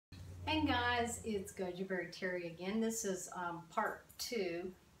Hey guys, it's Gojiberry Terri again. This is part 2,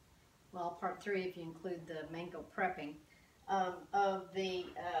 well part 3 if you include the mango prepping, of the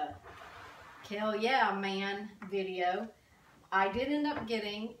Kale Yeah Man video. I did end up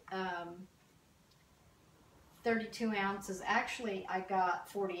getting 32 ounces. Actually, I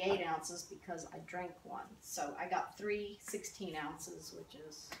got 48 ounces because I drank one. So I got 3 16 ounces, which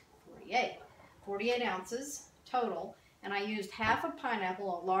is 48. 48 ounces total. And I used half a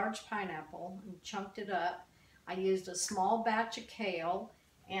pineapple, a large pineapple, and chunked it up. I used a small batch of kale,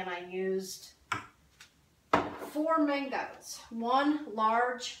 and I used 4 mangoes. 1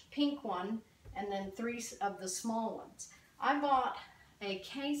 large pink one, and then 3 of the small ones. I bought a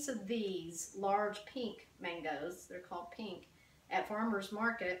case of these large pink mangoes, they're called pink, at Farmer's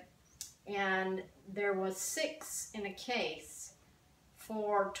Market, and there was 6 in a case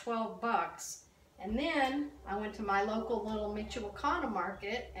for 12 bucks. And then I went to my local little Michoacana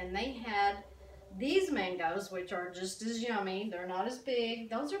market, and they had these mangoes, which are just as yummy. They're not as big.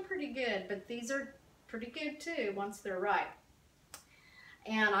 Those are pretty good, but these are pretty good too once they're ripe.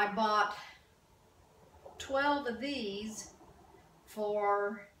 And I bought 12 of these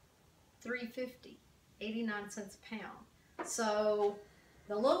for $3.50, 89 cents a pound. So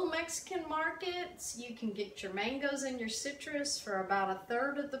the little Mexican markets, you can get your mangoes and your citrus for about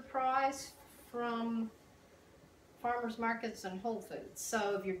 1/3 of the price from farmers markets and Whole Foods.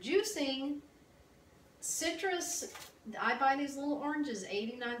 So if you're juicing citrus, I buy these little oranges,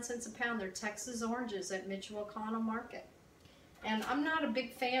 89 cents a pound. They're Texas oranges at Michoacana Market. And I'm not a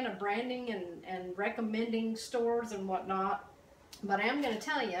big fan of branding and recommending stores and whatnot, but I am going to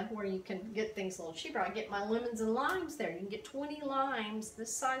tell you where you can get things a little cheaper. I get my lemons and limes there. You can get 20 limes,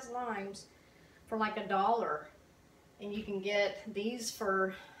 this size limes, for like $1. And you can get these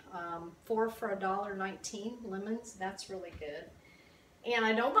for 4 for $1.19, lemons. That's really good. And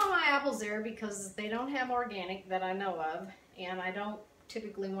I don't buy my apples there because they don't have organic that I know of, and I don't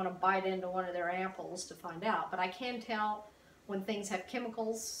typically want to bite into one of their apples to find out. But I can tell when things have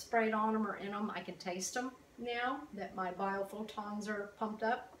chemicals sprayed on them or in them. I can taste them now that my biophotons are pumped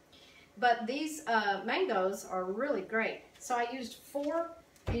up. But these mangoes are really great. So I used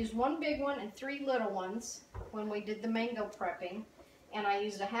 1 big one and 3 little ones when we did the mango prepping. And I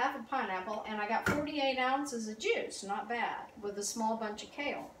used a half a pineapple, and I got 48 ounces of juice, not bad, with a small bunch of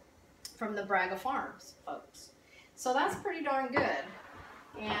kale from the Braga Farms folks. So that's pretty darn good,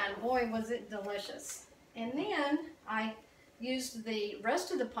 and boy was it delicious. And then I used the rest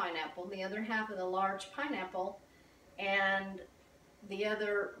of the pineapple, the other half of the large pineapple, and the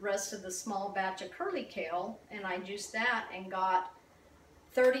other rest of the small batch of curly kale, and I juiced that and got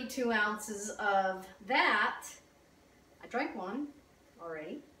 32 ounces of that. I drank one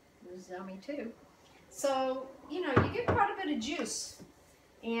already. It was yummy too. So, you know, you get quite a bit of juice.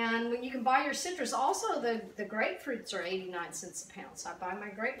 And when you can buy your citrus, also the grapefruits are 89 cents a pound. So I buy my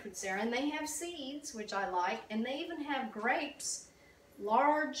grapefruits there, and they have seeds, which I like, and they even have grapes,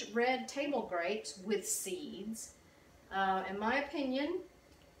 large red table grapes with seeds. In my opinion,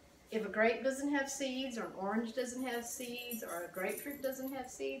 if a grape doesn't have seeds, or an orange doesn't have seeds, or a grapefruit doesn't have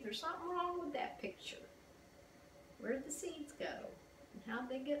seeds, there's something wrong with that picture. Where did the seeds go? And how'd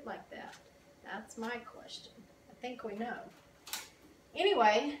they get like that? That's my question. I think we know.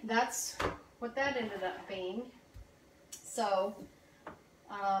 Anyway, that's what that ended up being. So,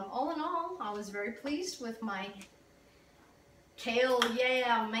 all in all, I was very pleased with my Kale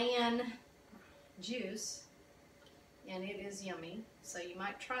Yeah Man juice. And it is yummy. So you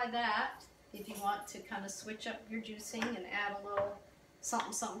might try that if you want to kind of switch up your juicing and add a little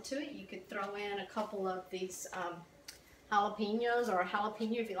something to it. You could throw in a couple of these jalapenos, or a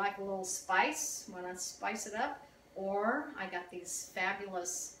jalapeno if you like a little spice, want to spice it up. Or I got these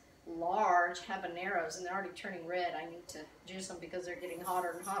fabulous large habaneros, and they're already turning red. I need to juice them because they're getting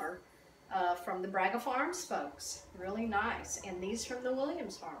hotter and hotter, from the Braga Farms folks. Really nice. And these from the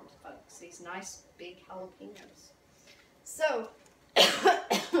Williams Farms folks, these nice big jalapenos. So,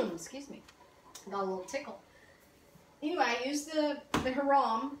 excuse me, got a little tickle. Anyway, I use the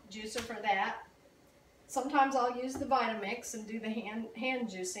Hurom juicer for that. Sometimes I'll use the Vitamix and do the hand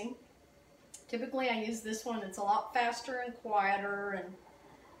juicing. Typically I use this one. It's a lot faster and quieter, and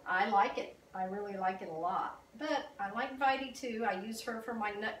I like it. I really like it a lot. But I like Vita too. I use her for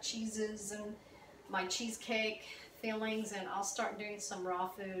my nut cheeses and my cheesecake fillings, and I'll start doing some raw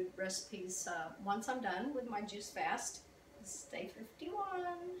food recipes once I'm done with my juice fast. It's day 51,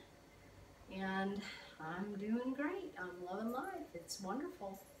 and I'm doing great. I'm loving life. It's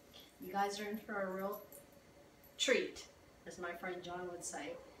wonderful. You guys are in for a real treat, as my friend John would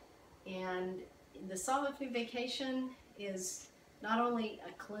say. And the solid food vacation is not only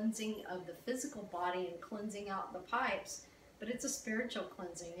a cleansing of the physical body and cleansing out the pipes, but it's a spiritual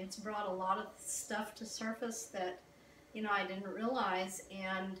cleansing. It's brought a lot of stuff to surface that, you know, I didn't realize,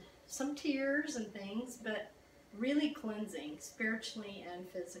 and some tears and things, but really cleansing spiritually and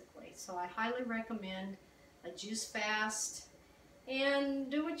physically. So I highly recommend a juice fast, and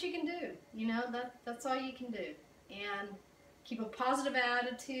do what you can do. You know, that's all you can do. And keep a positive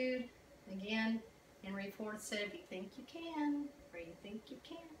attitude. Again, Henry Ford said, if you think you can or you think you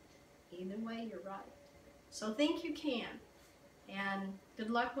can't, either way you're right. So think you can, and good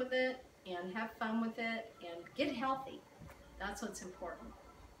luck with it, and have fun with it, and get healthy. That's what's important.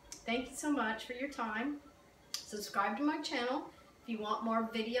 Thank you so much for your time. Subscribe to my channel if you want more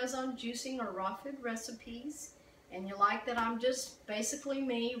videos on juicing or raw food recipes, and you like that I'm just basically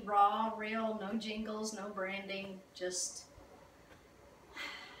me, raw, real, no jingles, no branding, just...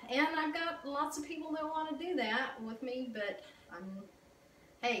 And I've got lots of people that want to do that with me, but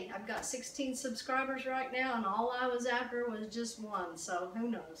hey, I've got 16 subscribers right now, and all I was after was just one, so who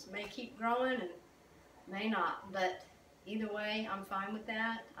knows, may keep growing and may not, but either way, I'm fine with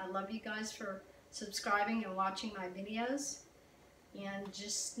that. I love you guys for subscribing and watching my videos, and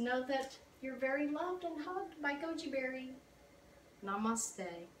just know that you're very loved and hugged by Gojiberry. Namaste.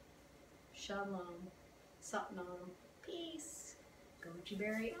 Shalom. Satnam. Peace.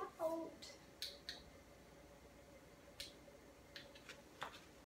 Gojiberry out.